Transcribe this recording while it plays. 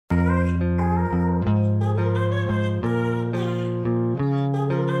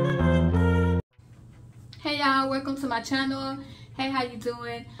y'all, welcome to my channel. Hey, how you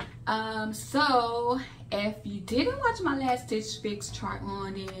doing? So if you didn't watch my last Stitch Fix try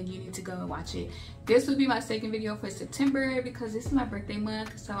on, then you need to go and watch it. This will be my second video for September because this is my birthday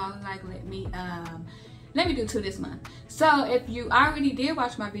month, so I was like, let me do two this month. So if you already did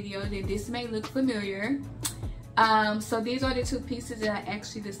watch my video, then this may look familiar. So these are the two pieces that I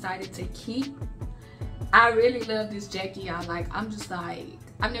actually decided to keep. I really love this jacket, y'all. Like, I'm just like,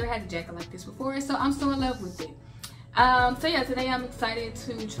 I've never had a jacket like this before, so I'm so in love with it. So yeah, today I'm excited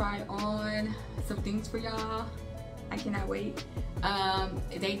to try on some things for y'all. I cannot wait.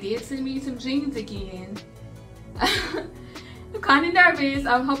 They did send me some jeans again. I'm kind of nervous.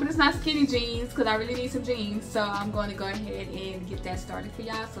 I'm hoping it's not skinny jeans because I really need some jeans. So I'm going to go ahead and get that started for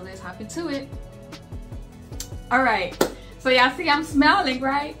y'all. So let's hop into it. All right. So y'all see I'm smiling,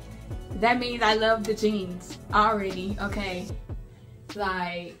 right? That means I love the jeans already. Okay.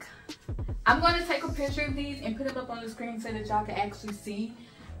 Like, I'm going to take a picture of these and put them up on the screen so that y'all can actually see,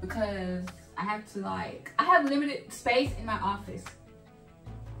 because I have to, like, I have limited space in my office.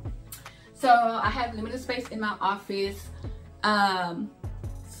 So I have limited space in my office.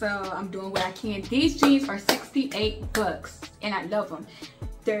 So I'm doing what I can. These jeans are 68 bucks and I love them.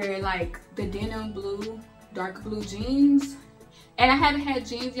 They're like the denim blue, dark blue jeans. And I haven't had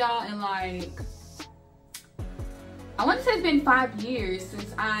jeans, y'all, in like, I want to say it's been 5 years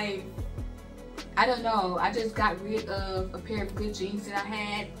since I don't know, I just got rid of a pair of good jeans that I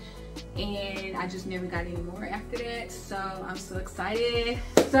had, and I just never got any more after that. So I'm so excited.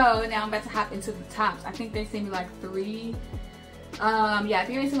 So now I'm about to hop into the tops. I think they sent me like 3. Yeah, I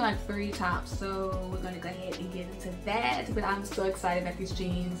think they sent me like 3 tops. So we're gonna go ahead and get into that. But I'm so excited about these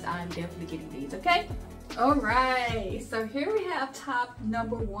jeans. I'm definitely getting these, okay? All right, so here we have top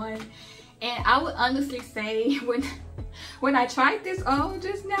number 1. And I would honestly say when I tried this on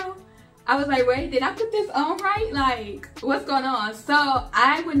just now, I was like, wait, did I put this on right? Like, what's going on? So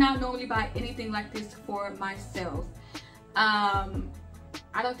I would not normally buy anything like this for myself. I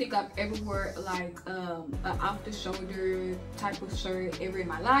don't think I've ever wore like an off the shoulder type of shirt ever in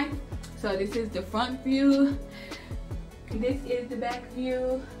my life. So this is the front view. This is the back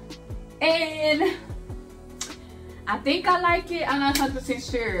view. And I think I like it. I'm not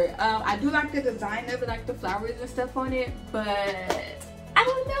 100% sure. I do like the design of it, like the flowers and stuff on it, but I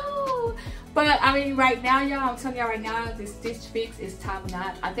don't know. But I mean, right now, y'all, I'm telling y'all right now, this Stitch Fix is top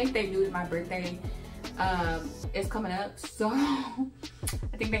notch. I think they knew that my birthday is coming up, so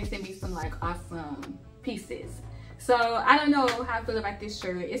I think they sent me some like awesome pieces. So I don't know how I feel about this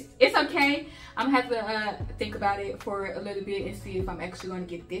shirt. It's okay. I'm gonna have to think about it for a little bit and see if I'm actually gonna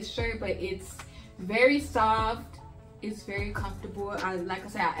get this shirt. But it's very soft. It's very comfortable. Like I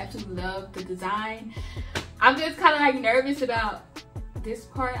said, I absolutely love the design. I'm just kind of like nervous about this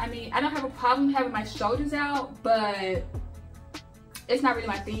part. I mean, I don't have a problem having my shoulders out, but it's not really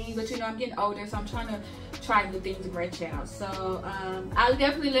my thing. But you know, I'm getting older, so I'm trying to try new things and branch out. So I'll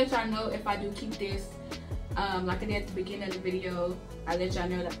definitely let y'all know if I do keep this. Like I did at the beginning of the video, I let y'all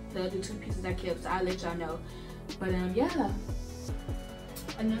know that the other 2 pieces I kept, so I'll let y'all know. But yeah,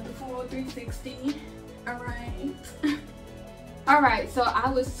 another full 360. All right. All right, so I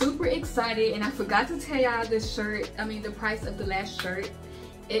was super excited, and I forgot to tell y'all this shirt, the price of the last shirt.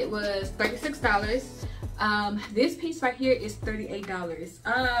 It was $36. This piece right here is $38.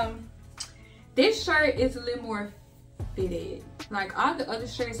 This shirt is a little more fitted. Like, all the other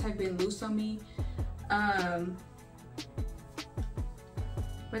shirts have been loose on me.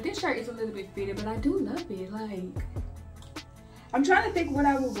 But this shirt is a little bit fitted, but I do love it. Like, I'm trying to think what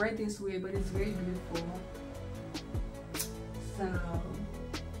I would wear this with, but it's very beautiful. So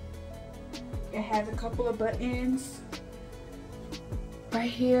it has a couple of buttons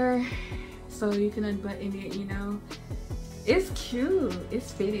right here, so you can unbutton it, you know. It's cute,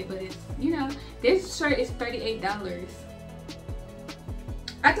 it's fitted, but it's, you know, this shirt is $38.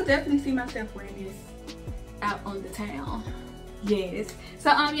 I could definitely see myself wearing this out on the town. Yes. So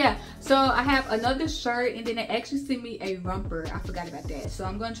yeah, so I have another shirt, and then they actually sent me a romper. I forgot about that. So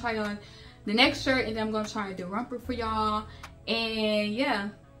I'm gonna try on the next shirt, and then I'm gonna try the romper for y'all, and yeah,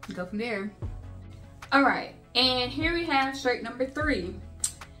 go from there. All right, and here we have shirt number 3.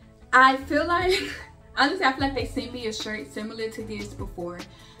 I feel like, honestly, I feel like they sent me a shirt similar to this before.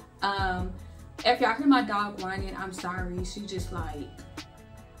 If y'all hear my dog whining, I'm sorry. She just like,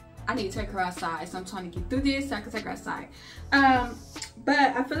 I need to take her outside, so I'm trying to get through this so I can take her outside. But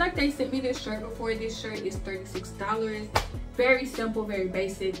I feel like they sent me this shirt before. This shirt is $36. Very simple, very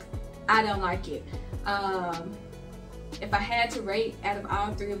basic. I don't like it. if I had to rate out of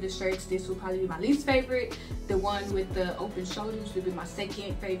all three of the shirts, this would probably be my least favorite. The one with the open shoulders would be my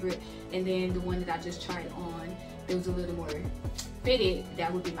second favorite, and then the one that I just tried on, that was a little more fitted,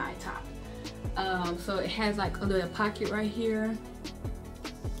 that would be my top. So it has like a little pocket right here.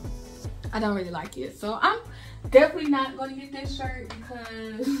 I don't really like it, so I'm definitely not going to get this shirt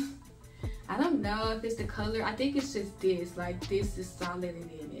because I don't know if it's the color. I think it's just this, like this is solid and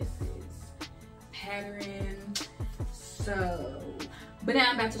then this is pattern. So, but now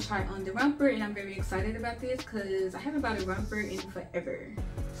I'm about to try on the romper, and I'm very excited about this because I haven't bought a romper in forever.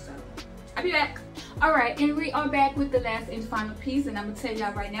 So I'll be back. All right, and we are back with the last and final piece, and I'm gonna tell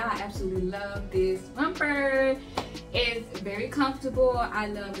y'all right now, I absolutely love this romper. It's very comfortable. I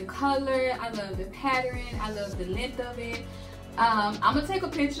love the color, I love the pattern, I love the length of it. I'm gonna take a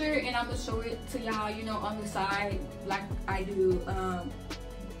picture and I'm gonna show it to y'all, you know, on the side, like I do,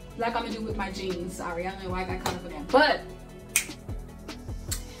 like I'm gonna do with my jeans. Sorry, I don't know why I got caught up in that, but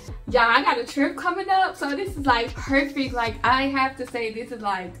y'all, I got a trip coming up, so this is like perfect. Like, I have to say, this is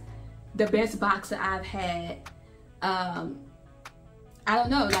like the best boxer I've had. I don't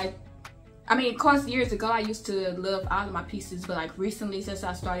know, like, I mean, of course, years ago I used to love all of my pieces, but like recently, since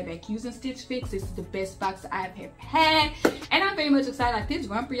I started back using Stitch Fix, this is the best box I've ever had, and I'm very much excited. Like, this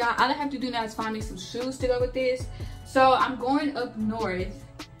romper, y'all, all I have to do now is find me some shoes to go with this. So I'm going up north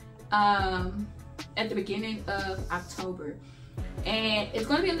at the beginning of October, and it's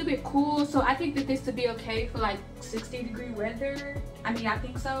going to be a little bit cool, so I think that this would be okay for like 60-degree weather. I mean, I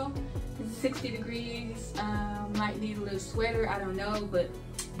think so. It's 60 degrees. Might need a little sweater, I don't know, but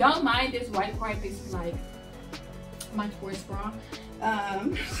don't mind this white part. This is like my sports bra.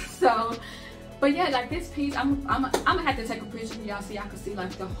 So, but yeah, like this piece, I'm gonna have to take a picture for y'all so y'all can see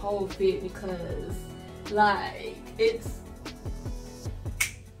like the whole fit, because like it's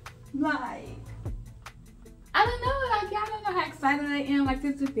like, I don't know, like y'all don't know how excited I am. Like,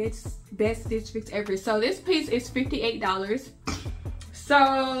 this is the best Stitch Fix ever. So this piece is $58.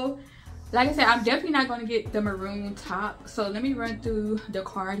 So like I said, I'm definitely not going to get the maroon top. So let me run through the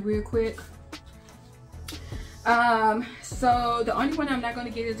card real quick. So the only one I'm not going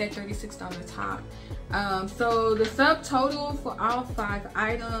to get is that $36 top. So the subtotal for all 5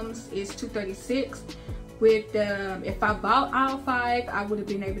 items is $236. With if I bought all 5, I would have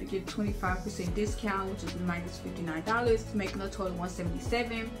been able to get 25% discount, which is minus $59, making a total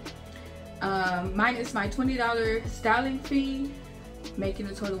 $177. Minus my $20 styling fee, making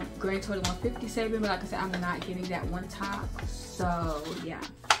a grand total $157. But like I said, I'm not getting that one top, so yeah,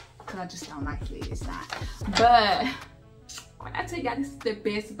 because I just don't like it. It's not. But when I tell y'all, this is the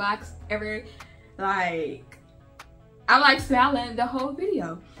best box ever. Like, I like smiling the whole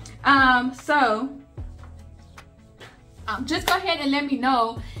video. So just go ahead and let me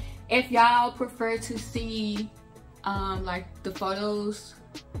know if y'all prefer to see like the photos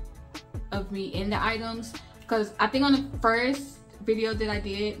of me in the items, because I think on the first video that I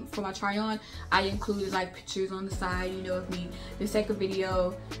did for my try on, I included like pictures on the side, you know, of me. The second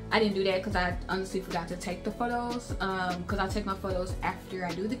video, I didn't do that because I honestly forgot to take the photos, because I take my photos after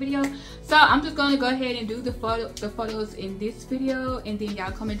I do the video. So I'm just gonna go ahead and do the photos in this video, and then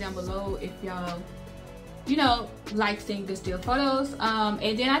y'all comment down below if y'all, you know, like seeing the still photos.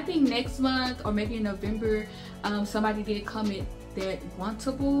 And then I think next month, or maybe in November, somebody did comment that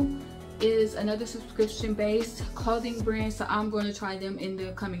Wantable is another subscription based clothing brand, so I'm going to try them in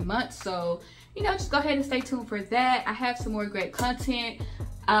the coming months. So, you know, just go ahead and stay tuned for that. I have some more great content,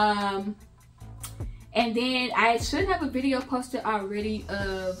 and then I should have a video posted already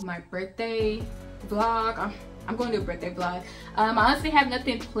of my birthday vlog. I'm going to do a birthday vlog. I honestly have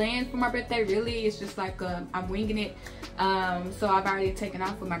nothing planned for my birthday, really. It's just like I'm winging it. So I've already taken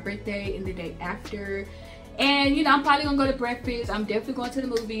off for my birthday and the day after. And, you know, I'm probably going to go to breakfast. I'm definitely going to the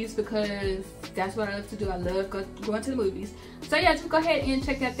movies because that's what I love to do. I love going to the movies. So, yeah, just go ahead and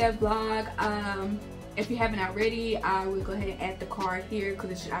check out that vlog. If you haven't already, I will go ahead and add the card here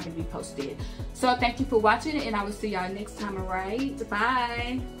because it should already be posted. So, thank you for watching, and I will see y'all next time, alright?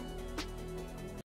 Bye!